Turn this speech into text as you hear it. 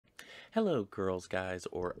Hello, girls, guys,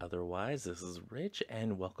 or otherwise. This is Rich,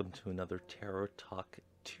 and welcome to another Tarot Talk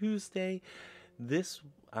Tuesday. This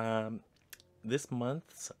this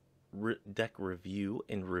month's deck review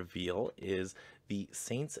and reveal is the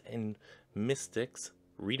Saints and Mystics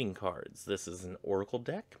reading cards. This is an oracle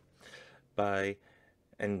deck by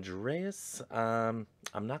Andreas. I'm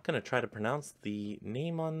not going to try to pronounce the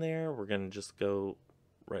name on there. We're going to just go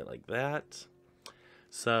right like that.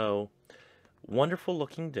 So, wonderful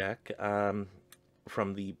looking deck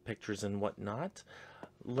from the pictures and whatnot.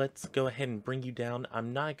 Let's go ahead and bring you down.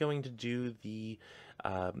 I'm not going to do the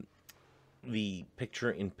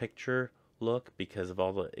picture-in-picture look because of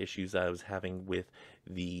all the issues I was having with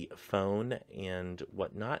the phone and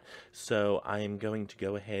whatnot. So I am going to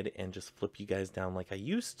go ahead and just flip you guys down like I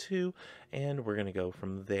used to, and we're going to go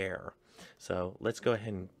from there. So let's go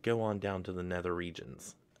ahead and go on down to the nether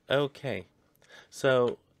regions. Okay,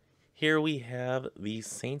 so here we have the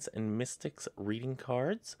Saints and Mystics reading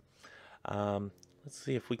cards. Let's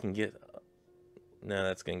see if we can get... No,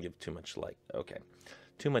 that's going to give too much light. Okay,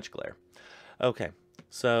 too much glare. Okay,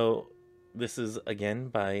 so this is again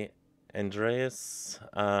by Andreas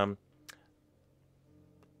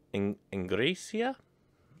Ingracia.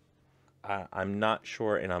 I'm not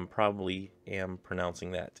sure, and I'm probably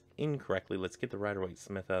pronouncing that incorrectly. Let's get the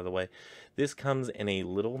Rider-Waite-Smith out of the way. This comes in a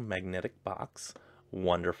little magnetic box.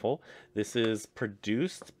 Wonderful. This is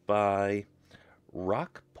produced by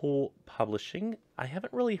Rockpool Publishing. I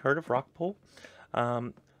haven't really heard of Rockpool,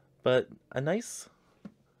 but a nice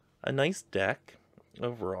deck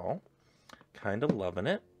overall. Kind of loving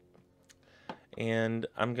it. And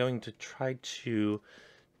I'm going to try to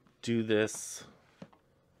do this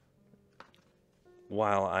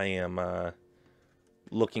while I am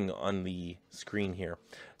looking on the screen here.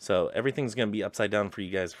 So everything's going to be upside down for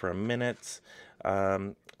you guys for a minute.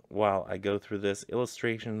 While I go through this,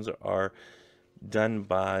 illustrations are done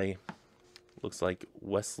by, looks like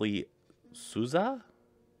Wesley Souza.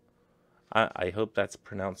 I hope that's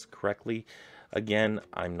pronounced correctly. Again,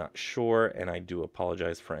 I'm not sure, and I do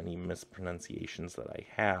apologize for any mispronunciations that I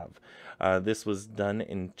have. This was done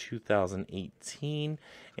in 2018,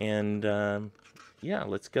 and yeah,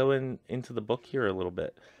 let's go into the book here a little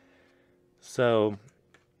bit. So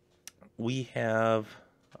we have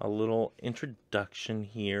a little introduction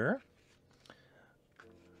here.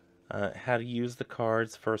 How to use the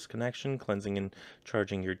cards, first connection, cleansing and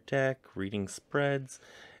charging your deck, reading spreads,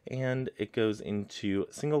 and it goes into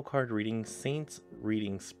single card reading, Saints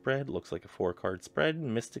reading spread, looks like a 4-card spread,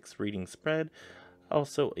 Mystics reading spread,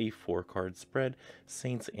 also a 4-card spread,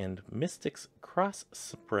 Saints and Mystics cross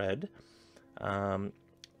spread.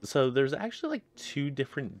 So there's actually like 2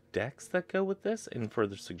 different decks that go with this and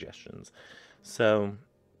further suggestions. So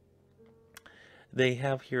they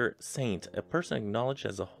have here Saint, a person acknowledged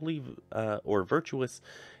as a holy or virtuous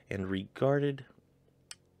and regarded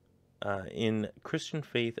in Christian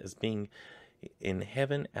faith as being in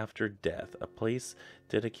heaven after death, a place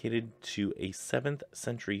dedicated to a 7th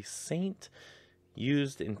century saint,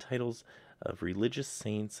 used in titles of religious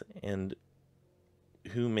saints and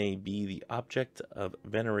who may be the object of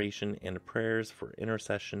veneration and prayers for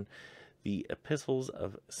intercession, the epistles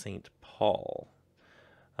of St. Paul.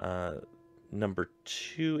 Number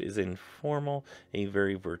 2 is informal, a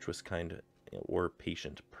very virtuous kind or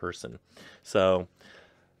patient person. So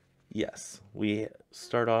yes, we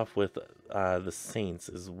start off with the saints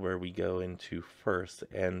is where we go into first,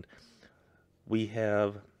 and we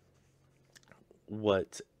have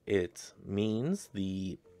what it means,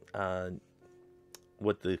 the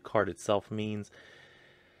what the card itself means,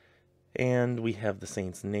 and we have the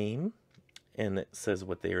saint's name, and it says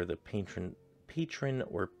what they are the patron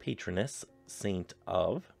or patroness saint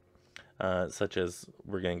of, such as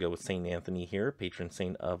we're going to go with Saint Anthony here, patron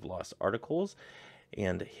saint of lost articles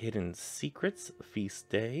and hidden secrets. Feast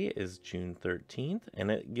day is June 13th,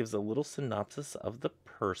 and it gives a little synopsis of the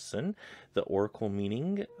person, the oracle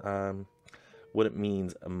meaning, what it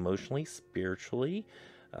means emotionally, spiritually,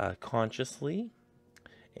 consciously,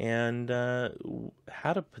 and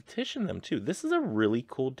how to petition them too. This is a really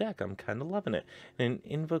cool deck. I'm kind of loving it. And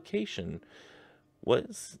invocation,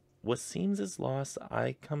 what seems is lost,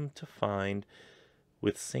 I come to find.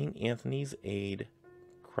 With Saint Anthony's aid,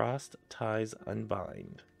 crossed ties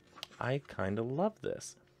unbind. I kind of love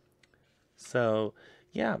this. So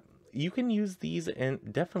yeah, you can use these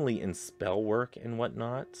and definitely in spell work and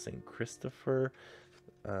whatnot. Saint Christopher,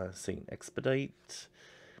 Saint Expedite,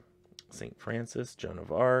 Saint Francis, Joan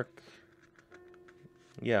of Arc.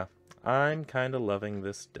 Yeah, I'm kind of loving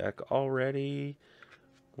this deck already.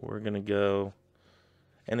 We're gonna go,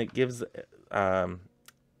 and it gives a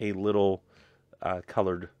little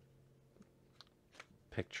colored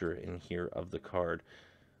picture in here of the card.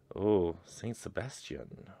 Oh, Saint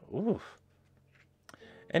Sebastian. Ooh.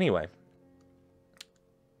 Anyway,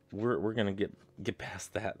 we're gonna get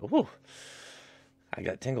past that. Ooh. I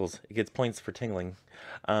got tingles. It gets points for tingling.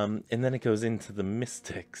 And then it goes into the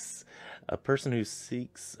mystics. A person who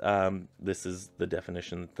seeks, this is the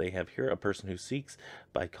definition that they have here, a person who seeks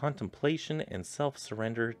by contemplation and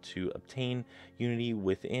self-surrender to obtain unity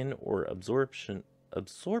within or absorption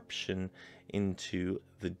into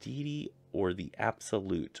the deity or the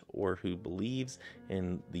absolute, or who believes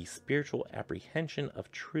in the spiritual apprehension of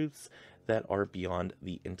truths that are beyond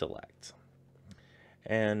the intellect.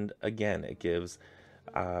 And again, it gives,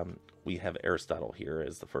 we have Aristotle here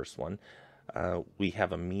as the first one. We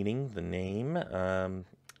have a meaning, the name,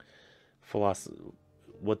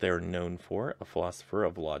 what they're known for, a philosopher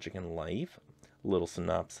of logic and life, little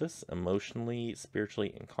synopsis, emotionally,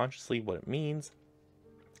 spiritually, and consciously, what it means.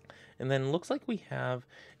 And then looks like we have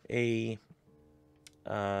a,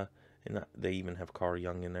 and they even have Carl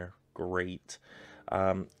Jung in there. Great.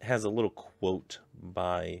 Has a little quote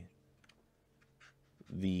by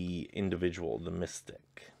the individual, the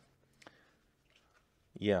mystic.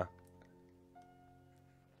 Yeah.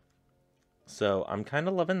 So I'm kind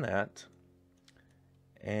of loving that.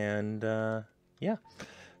 And yeah.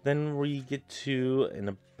 Then we get to and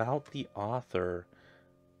about the author.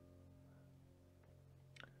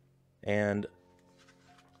 And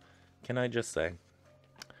can I just say,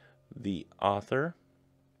 the author,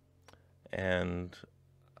 and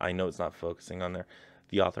I know it's not focusing on there,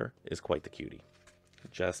 the author is quite the cutie.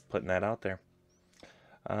 Just putting that out there.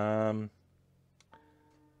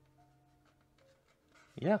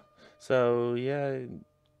 Yeah. So, yeah.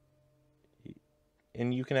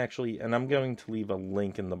 And you can actually, and I'm going to leave a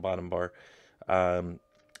link in the bottom bar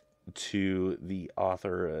to the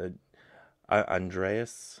author,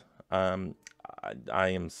 Andreas. I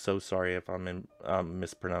am so sorry if I'm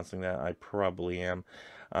mispronouncing that. I probably am.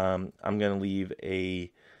 I'm going to leave a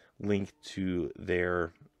link to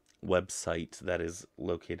their website that is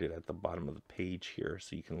located at the bottom of the page here,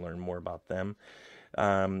 so you can learn more about them,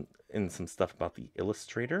 and some stuff about the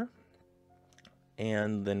illustrator.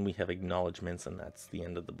 And then we have acknowledgments, and that's the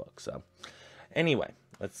end of the book. So anyway,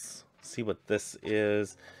 let's see what this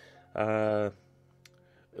is.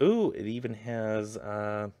 Ooh, it even has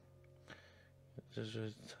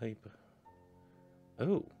just type.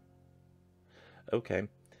 Oh, okay,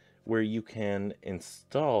 where you can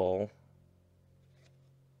install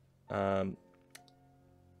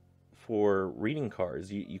for reading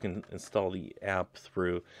cards. You can install the app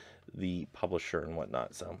through the publisher and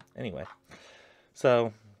whatnot. So anyway,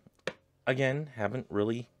 so again, haven't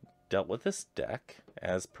really dealt with this deck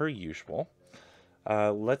as per usual.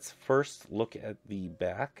 Let's first look at the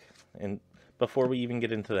back, and before we even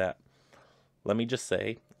get into that, let me just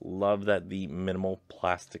say, love that the minimal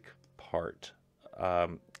plastic part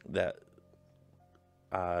that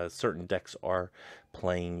certain decks are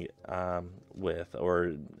playing with,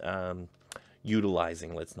 or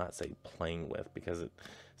utilizing, let's not say playing with, because it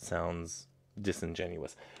sounds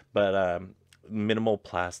disingenuous, but minimal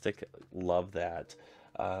plastic, love that.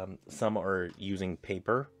 Some are using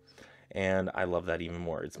paper, and I love that even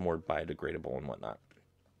more. It's more biodegradable and whatnot.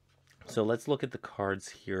 So let's look at the cards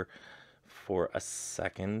here for a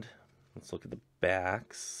second. Let's look at the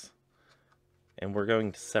backs, and we're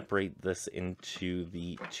going to separate this into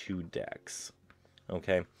the two decks.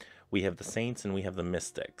 Okay, we have the Saints and we have the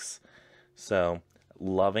Mystics. So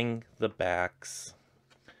loving the backs.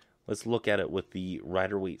 Let's look at it with the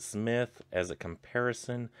Rider-Waite-Smith as a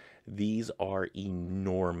comparison. These are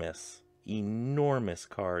enormous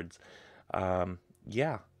cards.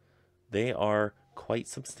 Yeah, they are quite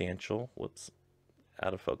substantial. Whoops,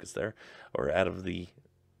 out of focus there, or out of the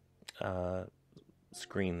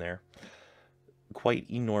screen there. Quite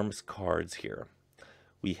enormous cards here.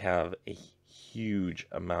 We have a huge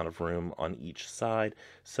amount of room on each side,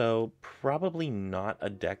 so probably not a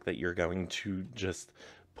deck that you're going to just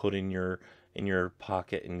put in your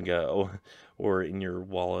pocket and go, or in your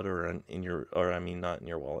wallet, or I mean not in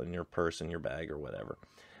your wallet, in your purse, in your bag, or whatever.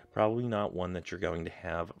 Probably not one that you're going to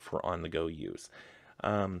have for on-the-go use.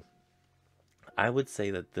 I would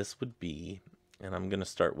say that this would be, and I'm going to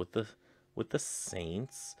start with the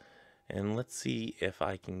Saints, and let's see if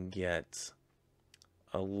I can get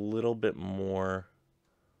a little bit more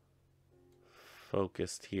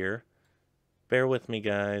focused here. Bear with me,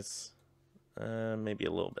 guys. Maybe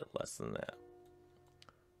a little bit less than that.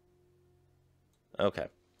 Okay.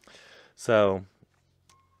 So,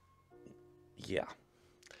 yeah.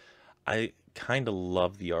 I kind of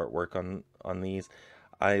love the artwork on these.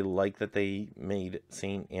 I like that they made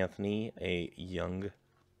Saint Anthony a young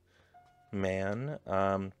man.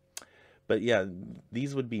 But yeah,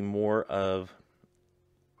 these would be more of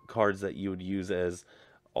cards that you would use as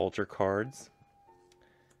altar cards.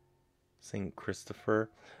 Saint Christopher.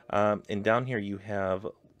 And down here you have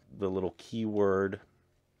the little keyword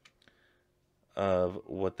of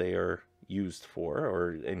what they are used for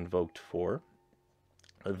or invoked for,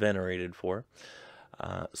 venerated for,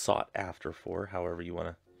 sought after for, however you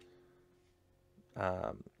want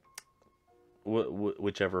to,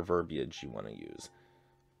 whichever verbiage you want to use.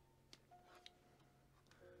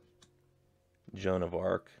 Joan of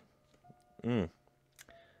Arc.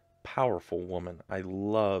 Powerful woman. I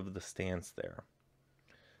love the stance there.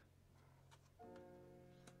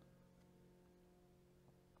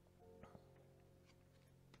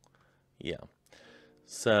 Yeah.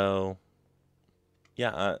 So,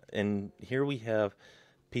 yeah, and here we have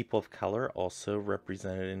people of color also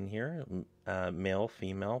represented in here. Male,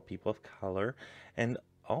 female, people of color, and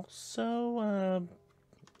also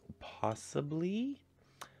possibly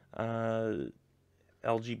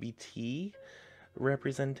LGBT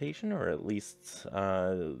representation, or at least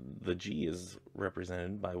the G is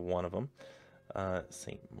represented by one of them.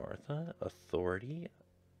 Saint Martha, authority.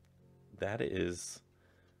 That is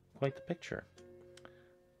quite the picture.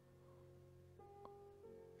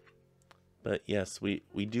 But yes, we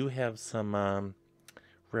do have some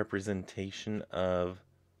representation of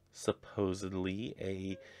supposedly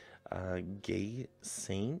a gay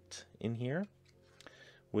saint in here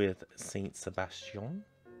with Saint Sebastian,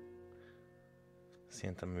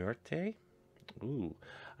 Santa Muerte. Ooh,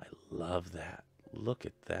 I love that. Look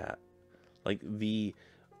at that. Like, the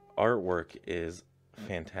artwork is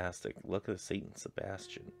fantastic. Look at Saint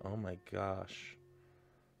Sebastian. Oh my gosh.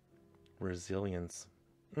 Resilience.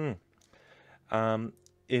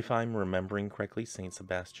 If I'm remembering correctly, Saint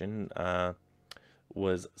Sebastian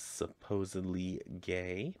was supposedly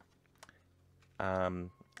gay.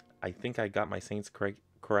 I think I got my saints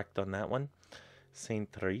correct on that one.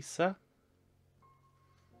 Saint Teresa.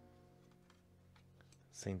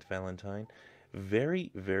 Saint Valentine.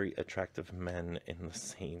 Very, very attractive men in the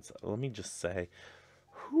saints. Let me just say,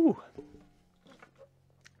 whew.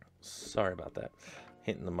 Sorry about that.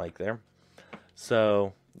 Hitting the mic there.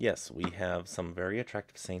 So, yes, we have some very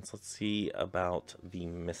attractive saints. Let's see about the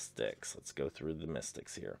mystics. Let's go through the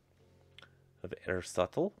mystics here. Of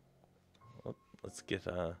Aristotle. Oh, let's get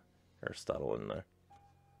Aristotle in the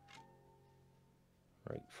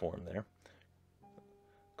right form there.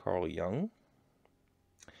 Carl Jung.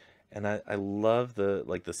 And I love the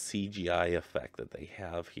CGI effect that they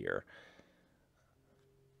have here.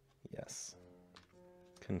 Yes.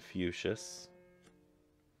 Confucius.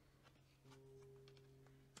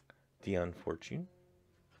 Dion Fortune.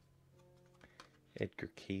 Edgar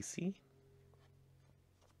Casey.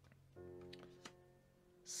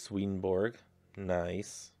 Swedenborg.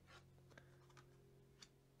 Nice.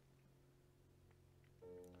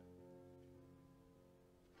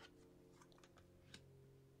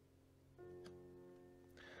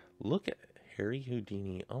 Look at Harry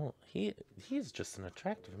Houdini. Oh, he is just an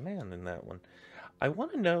attractive man in that one. I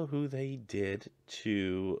want to know who they did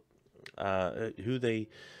to, who they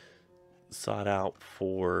sought out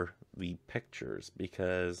for the pictures,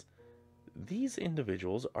 because these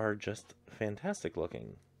individuals are just fantastic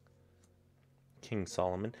looking. King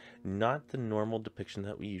Solomon, not the normal depiction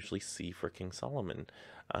that we usually see for King Solomon.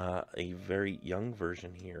 A very young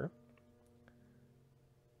version here.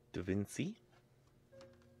 Da Vinci.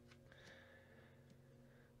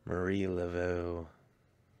 Marie Laveau.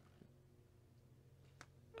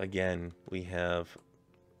 Again, we have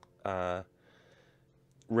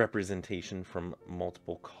representation from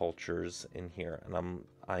multiple cultures in here, and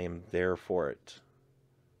I am there for it.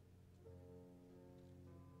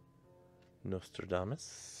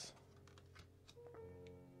 Nostradamus.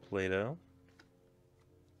 Plato.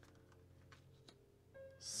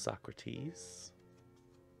 Socrates.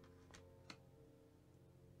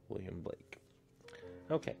 William Blake.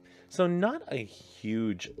 Okay, so not a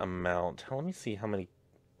huge amount. Let me see how many.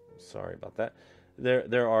 Sorry about that.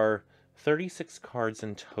 There are 36 cards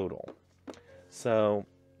in total. So,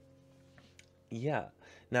 yeah.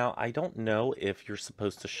 Now, I don't know if you're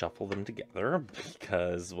supposed to shuffle them together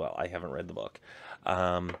because, well, I haven't read the book.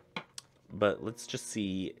 But let's just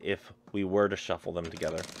see if we were to shuffle them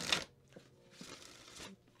together.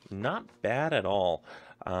 Not bad at all.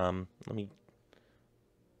 Let me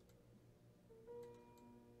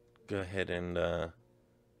go ahead and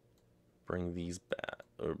bring these back,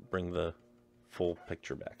 or bring the full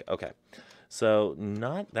picture back. Okay, so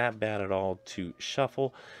not that bad at all to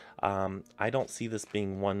shuffle. I don't see this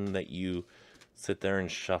being one that you sit there and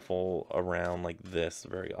shuffle around like this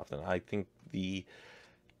very often. I think the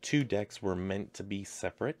two decks were meant to be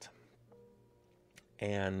separate,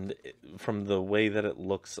 and from the way that it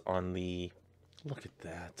looks on the, look at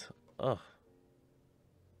that, oh,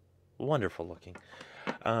 wonderful looking.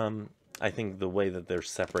 I think the way that they're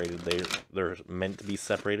separated, they're meant to be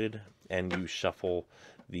separated, and you shuffle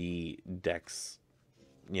the decks,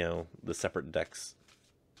 the separate decks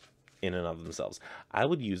in and of themselves. I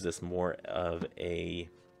would use this more of a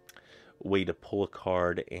way to pull a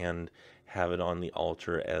card and have it on the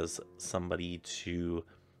altar as somebody to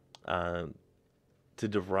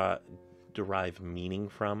derive meaning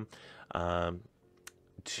from,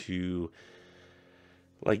 to,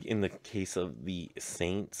 like in the case of the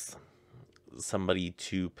saints, somebody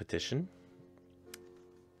to petition.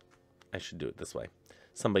 I should do it this way.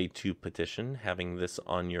 Somebody to petition. Having this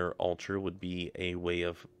on your altar would be a way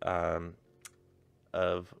of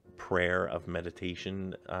prayer, of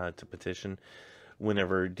meditation, to petition.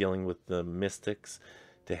 Whenever dealing with the mystics,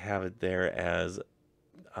 to have it there as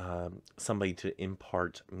somebody to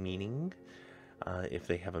impart meaning, if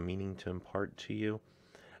they have a meaning to impart to you.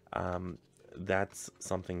 That's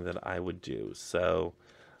something that I would do. So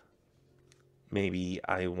maybe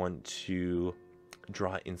I want to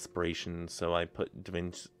draw inspiration, so I put Da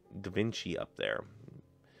Vinci up there.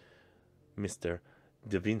 Mr.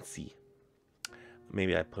 Da Vinci.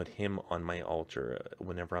 Maybe I put him on my altar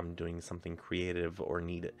whenever I'm doing something creative or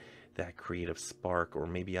need that creative spark, or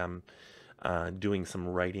maybe I'm doing some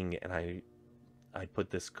writing and I put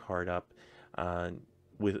this card up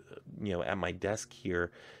with, at my desk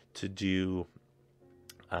here to do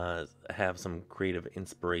have some creative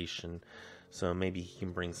inspiration. So maybe he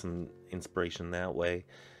can bring some inspiration that way.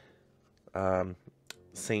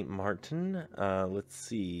 Saint Martin, let's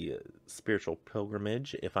see, spiritual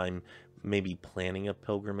pilgrimage. If I'm maybe planning a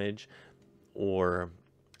pilgrimage, or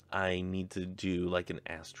I need to do like an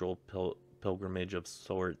astral pilgrimage of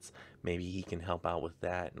sorts, maybe he can help out with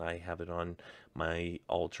that, and I have it on my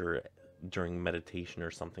altar during meditation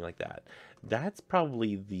or something like that. That's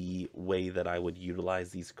probably the way that I would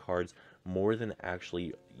utilize these cards, more than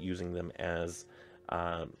actually using them as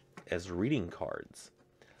reading cards.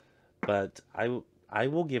 But I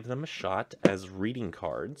will give them a shot as reading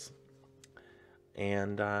cards,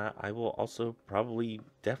 and I will also probably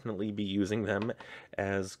definitely be using them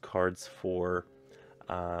as cards for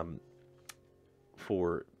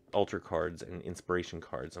altar cards and inspiration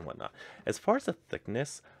cards and whatnot. As far as the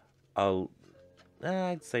thickness,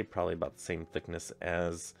 I'd say probably about the same thickness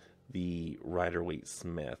as the Rider-Waite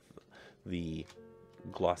Smith, the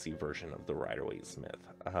glossy version of the Rider-Waite Smith.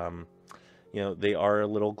 They are a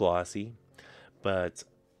little glossy, but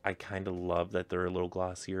I kind of love that they're a little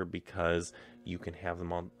glossier, because you can have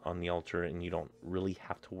them on the altar and you don't really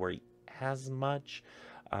have to worry as much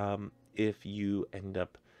if you end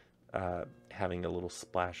up having a little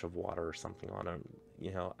splash of water or something on them.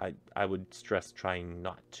 I would stress trying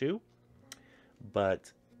not to,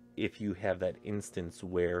 but if you have that instance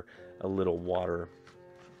where a little water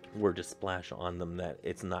were to splash on them, that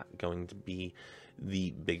it's not going to be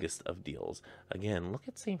the biggest of deals. Again, look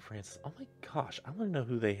at St. Francis. Oh my gosh, I want to know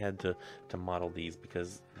who they had to model these,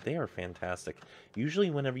 because they are fantastic. Usually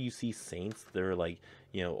whenever you see saints, they're like,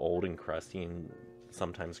 old and crusty and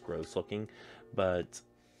sometimes gross looking, but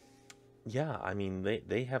yeah, I mean,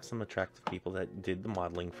 they have some attractive people that did the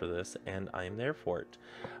modeling for this, and I'm there for it.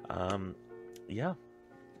 Yeah,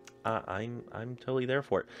 I'm totally there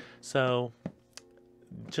for it. So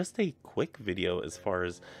just a quick video as far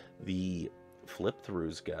as the flip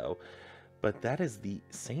throughs go, but that is the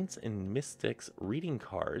Saints and Mystics reading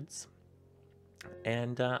cards,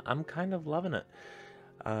 and I'm kind of loving it.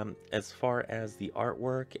 As far as the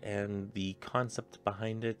artwork and the concept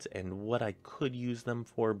behind it and what I could use them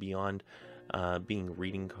for beyond being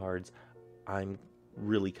reading cards, I'm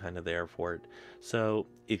really kind of there for it. So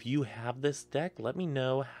if you have this deck, let me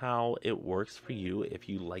know how it works for you. If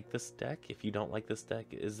you like this deck, if you don't like this deck,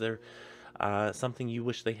 is there something you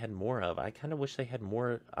wish they had more of? I kind of wish they had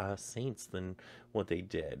more saints than what they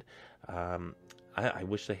did. I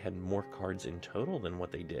wish they had more cards in total than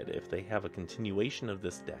what they did. If they have a continuation of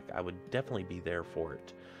this deck, I would definitely be there for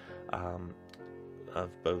it, of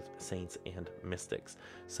both Saints and Mystics.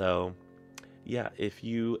 So yeah, if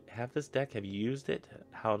you have this deck, have you used it?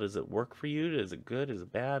 How does it work for you? Is it good? Is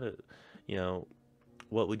it bad?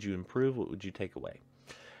 What would you improve? What would you take away?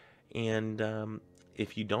 And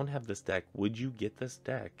if you don't have this deck, would you get this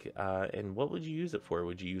deck? And what would you use it for?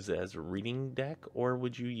 Would you use it as a reading deck, or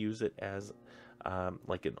would you use it as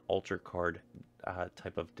like an altar card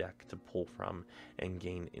type of deck to pull from and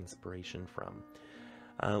gain inspiration from.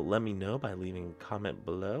 Let me know by leaving a comment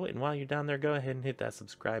below, and while you're down there, go ahead and hit that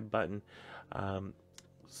subscribe button,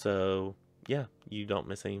 so yeah, you don't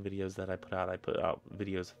miss any videos that I put out. I put out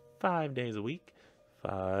videos 5 days a week,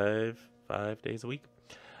 five days a week,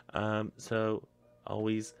 so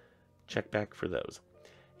always check back for those.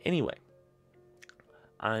 Anyway,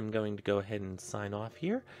 I'm going to go ahead and sign off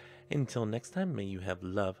here. Until next time, may you have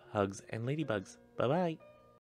love, hugs, and ladybugs. Bye-bye.